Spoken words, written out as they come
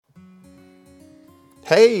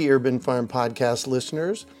Hey, Urban Farm Podcast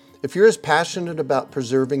listeners. If you're as passionate about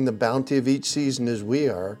preserving the bounty of each season as we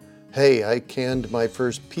are, hey, I canned my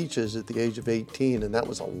first peaches at the age of 18, and that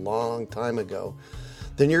was a long time ago,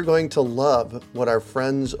 then you're going to love what our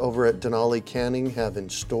friends over at Denali Canning have in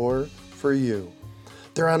store for you.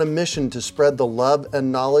 They're on a mission to spread the love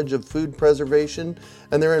and knowledge of food preservation,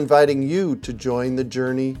 and they're inviting you to join the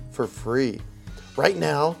journey for free. Right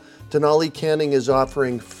now, Denali Canning is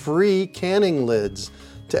offering free canning lids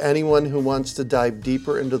to anyone who wants to dive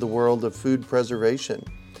deeper into the world of food preservation.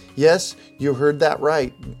 Yes, you heard that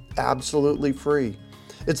right, absolutely free.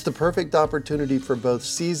 It's the perfect opportunity for both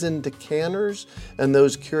seasoned canners and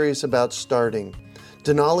those curious about starting.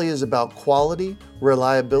 Denali is about quality,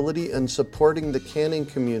 reliability, and supporting the canning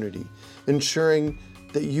community, ensuring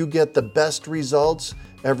that you get the best results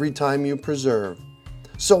every time you preserve.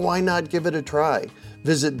 So why not give it a try?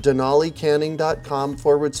 Visit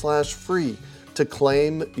denalicanning.com/free to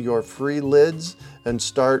claim your free lids and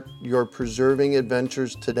start your preserving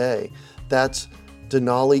adventures today. That's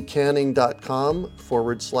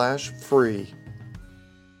denalicanning.com/free.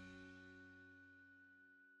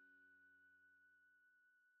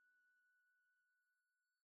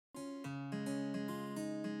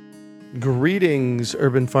 Greetings,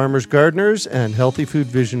 urban farmers, gardeners, and healthy food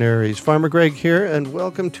visionaries. Farmer Greg here, and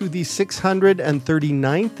welcome to the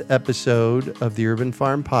 639th episode of the Urban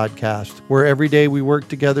Farm Podcast, where every day we work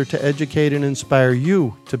together to educate and inspire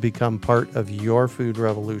you to become part of your food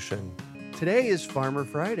revolution. Today is Farmer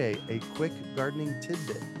Friday, a quick gardening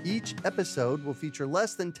tidbit. Each episode will feature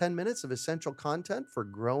less than 10 minutes of essential content for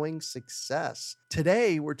growing success.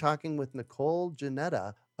 Today, we're talking with Nicole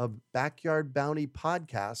Gennetta of Backyard Bounty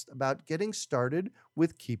Podcast about getting started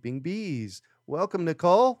with keeping bees. Welcome,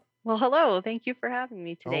 Nicole. Well, hello. Thank you for having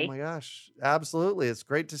me Oh today. my gosh, absolutely. It's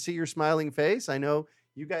great to see your smiling face. I know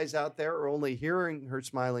you guys out there are only hearing her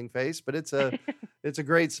smiling face, but it's a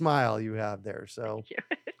great smile you have there. So Thank you.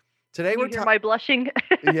 today Can we're you hear my blushing?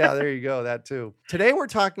 Yeah, there you go. That too. Today we're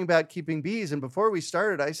talking about keeping bees. And before we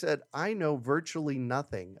started, I said, I know virtually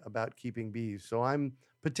nothing about keeping bees. So I'm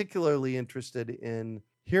particularly interested in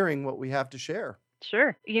hearing what we have to share.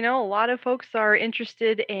 Sure. A lot of folks are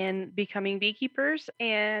interested in becoming beekeepers,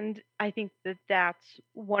 and I think that that's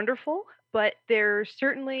wonderful, but there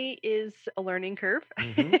certainly is a learning curve.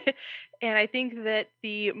 Mhm. And I think that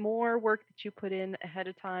the more work that you put in ahead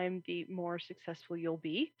of time, the more successful you'll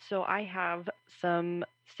be. So I have some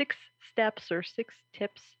 6 steps or 6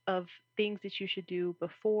 tips of things that you should do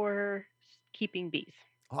before keeping bees.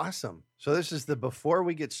 Awesome. So this is the before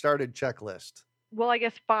we get started checklist. Well, I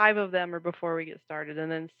guess 5 of them are before we get started,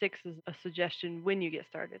 and then 6 is a suggestion when you get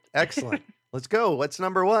started. Excellent. Let's go. What's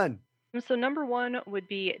number one? So number 1 would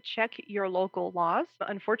be check your local laws.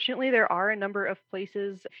 Unfortunately, there are a number of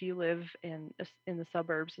places, if you live in the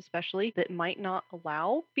suburbs especially, that might not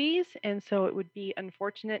allow bees, and so it would be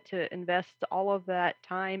unfortunate to invest all of that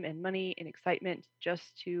time and money and excitement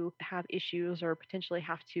just to have issues or potentially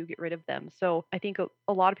have to get rid of them. So I think a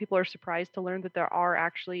lot of people are surprised to learn that there are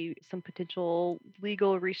actually some potential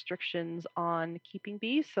legal restrictions on keeping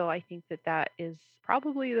bees. So I think that that is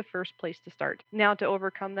probably the first place to start. Now, to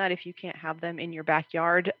overcome that, if you can't have them in your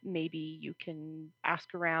backyard, maybe you can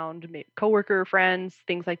ask around, maybe coworker, friends,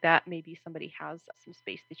 things like that. Maybe somebody has some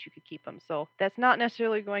space that you could keep them. So that's not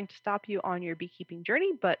necessarily going to stop you on your beekeeping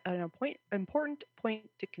journey, but an important point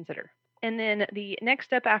to consider. And then the next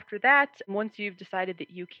step after that, once you've decided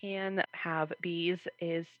that you can have bees,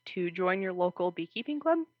 is to join your local beekeeping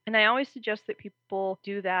club. And I always suggest that people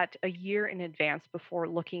do that a year in advance before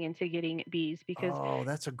looking into getting bees because Oh,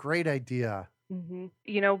 that's a great idea.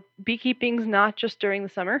 beekeeping's not just during the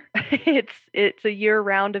summer. It's a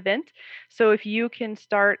year-round event. So if you can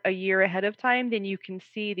start a year ahead of time, then you can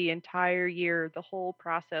see the entire year, the whole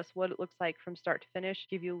process, what it looks like from start to finish,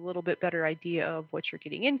 give you a little bit better idea of what you're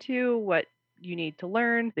getting into, what you need to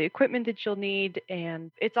learn, the equipment that you'll need. And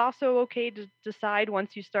it's also okay to decide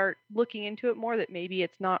once you start looking into it more that maybe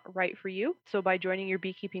it's not right for you. So by joining your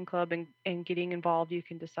beekeeping club and getting involved, you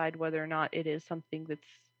can decide whether or not it is something that's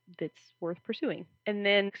worth pursuing. And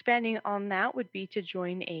then expanding on that would be to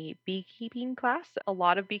join a beekeeping class. A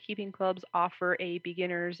lot of beekeeping clubs offer a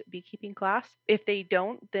beginner's beekeeping class. If they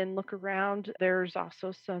don't, then look around. There's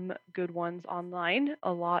also some good ones online.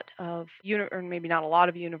 A lot of, or maybe not a lot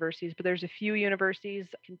of universities, but there's a few universities.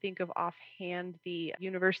 I can think of offhand, the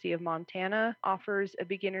University of Montana offers a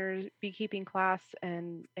beginner's beekeeping class,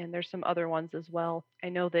 and there's some other ones as well. I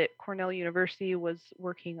know that Cornell University was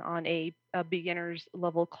working on a beginner's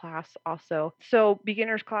level class also. So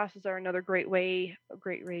beginners classes are another great way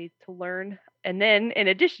to learn. And then in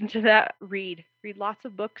addition to that, read lots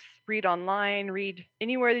of books, read online, read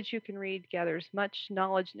anywhere that you can read, gather as much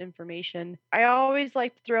knowledge and information. I always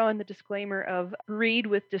like to throw in the disclaimer of read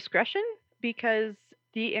with discretion, because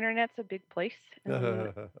the internet's a big place,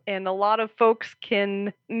 and a lot of folks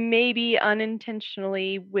can maybe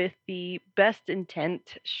unintentionally, with the best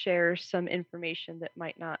intent, share some information that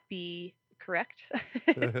might not be correct.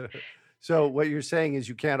 So what you're saying is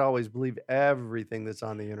you can't always believe everything that's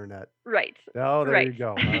on the internet. Right. Oh, there Right. you go.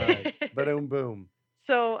 All right. Boom, boom.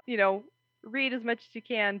 So, read as much as you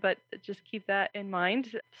can, but just keep that in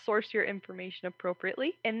mind. Source your information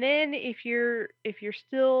appropriately. And then if you're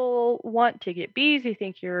still want to get bees, you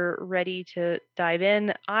think you're ready to dive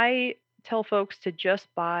in, I tell folks to just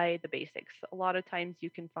buy the basics. A lot of times you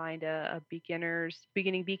can find a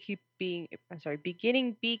beginning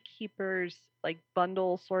beekeepers like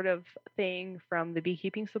bundle sort of thing from the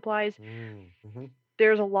beekeeping supplies. Mm-hmm.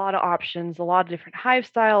 There's a lot of options, a lot of different hive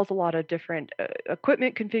styles, a lot of different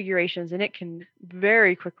equipment configurations, and it can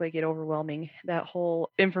very quickly get overwhelming, that whole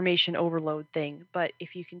information overload thing. But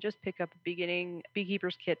if you can just pick up a beginning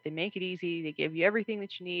beekeeper's kit, they make it easy, they give you everything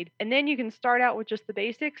that you need, and then you can start out with just the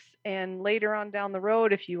basics, and later on down the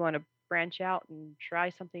road, if you want to branch out and try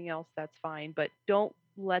something else, that's fine. But don't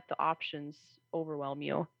let the options overwhelm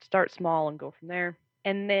you. Start small and go from there.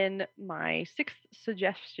 And then my sixth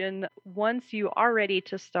suggestion, once you are ready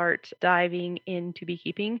to start diving into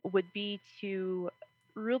beekeeping, would be to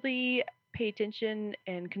really pay attention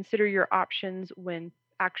and consider your options when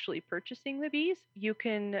actually purchasing the bees. You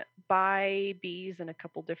can buy bees in a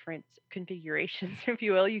couple different configurations, if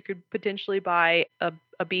you will. You could potentially buy a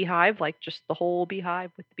beehive, like just the whole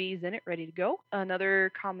beehive with the bees in it, ready to go.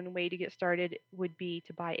 Another common way to get started would be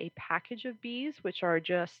to buy a package of bees, which are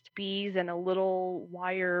just bees in a little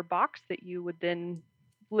wire box that you would then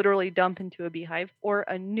literally dump into a beehive, or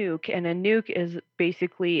a nuke. And a nuke is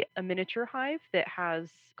basically a miniature hive that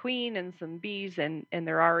has queen and some bees, and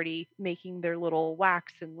they're already making their little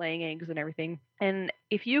wax and laying eggs and everything. And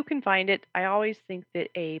if you can find it, I always think that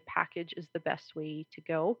a package is the best way to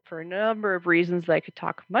go for a number of reasons that I could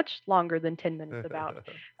talk much longer than 10 minutes about.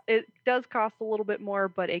 It does cost a little bit more,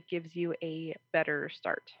 but it gives you a better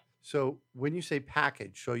start. So when you say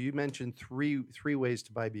package, so you mentioned three ways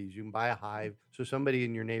to buy bees. You can buy a hive. So somebody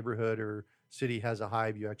in your neighborhood or city has a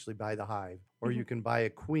hive, you actually buy the hive. Or you can buy a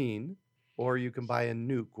queen, or you can buy a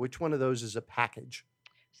nuke. Which one of those is a package?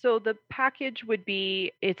 So the package would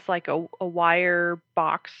be, it's like a wire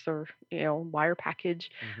box, or wire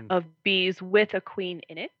package of bees with a queen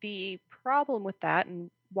in it. The problem with that,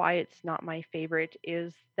 and why it's not my favorite,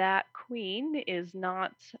 is that queen is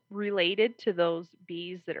not related to those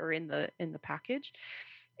bees that are in the package.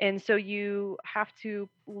 And so you have to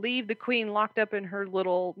leave the queen locked up in her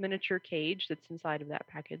little miniature cage that's inside of that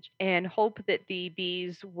package, and hope that the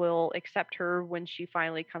bees will accept her when she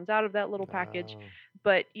finally comes out of that little package.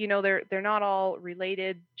 But they're not all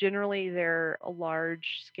related. Generally, they're a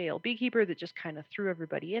large scale beekeeper that just kind of threw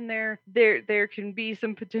everybody in there. There can be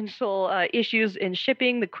some potential issues in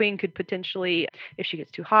shipping. The queen could potentially, if she gets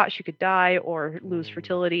too hot, she could die or lose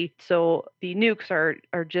fertility. So the nukes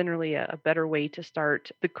are generally a better way to start.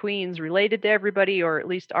 The queen's related to everybody, or at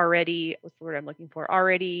least already, what's the word I'm looking for,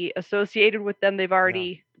 already associated with them. They've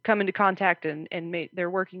already come into contact and they're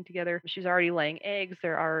working together. She's already laying eggs.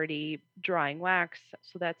 They're already drying wax.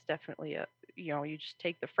 So that's definitely you just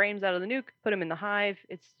take the frames out of the nuke, put them in the hive.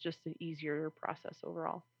 It's just an easier process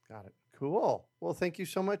overall. Got it. Cool. Well, thank you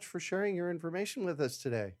so much for sharing your information with us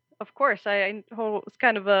today. Of course, I hope it's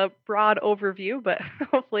kind of a broad overview, but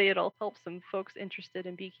hopefully it'll help some folks interested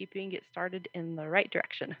in beekeeping get started in the right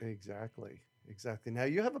direction. Exactly. Now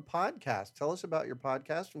you have a podcast. Tell us about your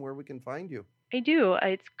podcast and where we can find you. I do.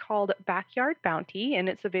 It's called Backyard Bounty, and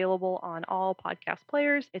it's available on all podcast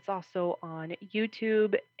players. It's also on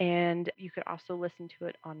YouTube, and you could also listen to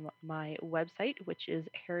it on my website, which is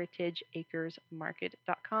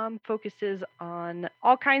heritageacresmarket.com. Focuses on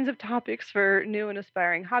all kinds of topics for new and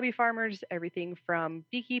aspiring hobby farmers, everything from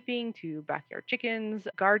beekeeping to backyard chickens,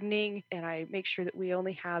 gardening, and I make sure that we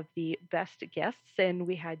only have the best guests, and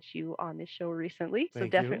we had you on this show recently. So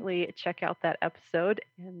definitely check out that episode,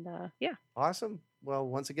 and yeah. Awesome. Well,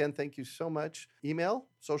 once again, thank you so much. Email,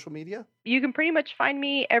 social media? You can pretty much find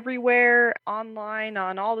me everywhere online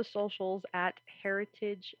on all the socials at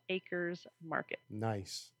Heritage Acres Market.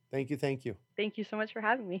 Nice. Thank you. Thank you so much for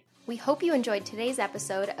having me. We hope you enjoyed today's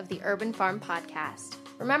episode of the Urban Farm Podcast.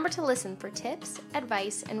 Remember to listen for tips,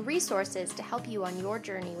 advice, and resources to help you on your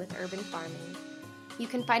journey with urban farming. You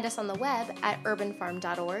can find us on the web at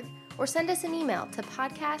urbanfarm.org or send us an email to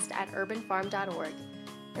podcast@urbanfarm.org.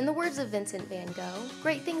 In the words of Vincent van Gogh,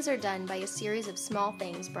 great things are done by a series of small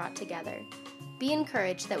things brought together. Be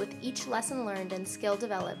encouraged that with each lesson learned and skill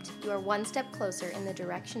developed, you are one step closer in the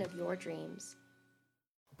direction of your dreams.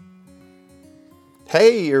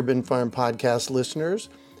 Hey, Urban Farm Podcast listeners.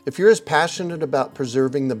 If you're as passionate about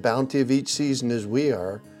preserving the bounty of each season as we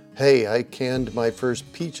are, hey, I canned my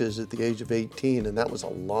first peaches at the age of 18, and that was a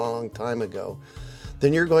long time ago,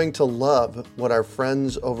 then you're going to love what our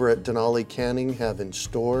friends over at Denali Canning have in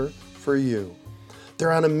store for you.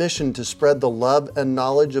 They're on a mission to spread the love and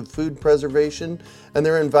knowledge of food preservation, and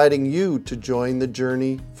they're inviting you to join the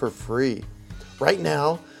journey for free. Right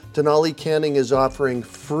now, Denali Canning is offering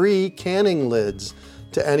free canning lids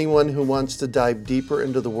to anyone who wants to dive deeper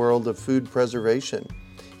into the world of food preservation.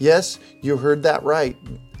 Yes, you heard that right,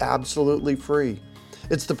 absolutely free.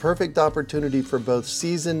 It's the perfect opportunity for both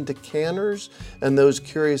seasoned canners and those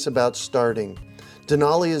curious about starting.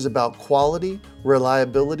 Denali is about quality,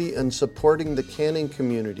 reliability, and supporting the canning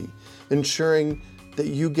community, ensuring that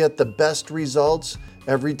you get the best results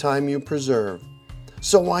every time you preserve.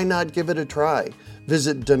 So why not give it a try?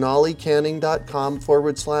 Visit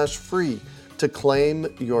denalicanning.com/free to claim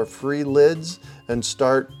your free lids and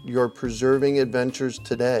start your preserving adventures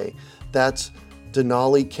today. That's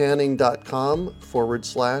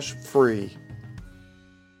denalicanning.com/free.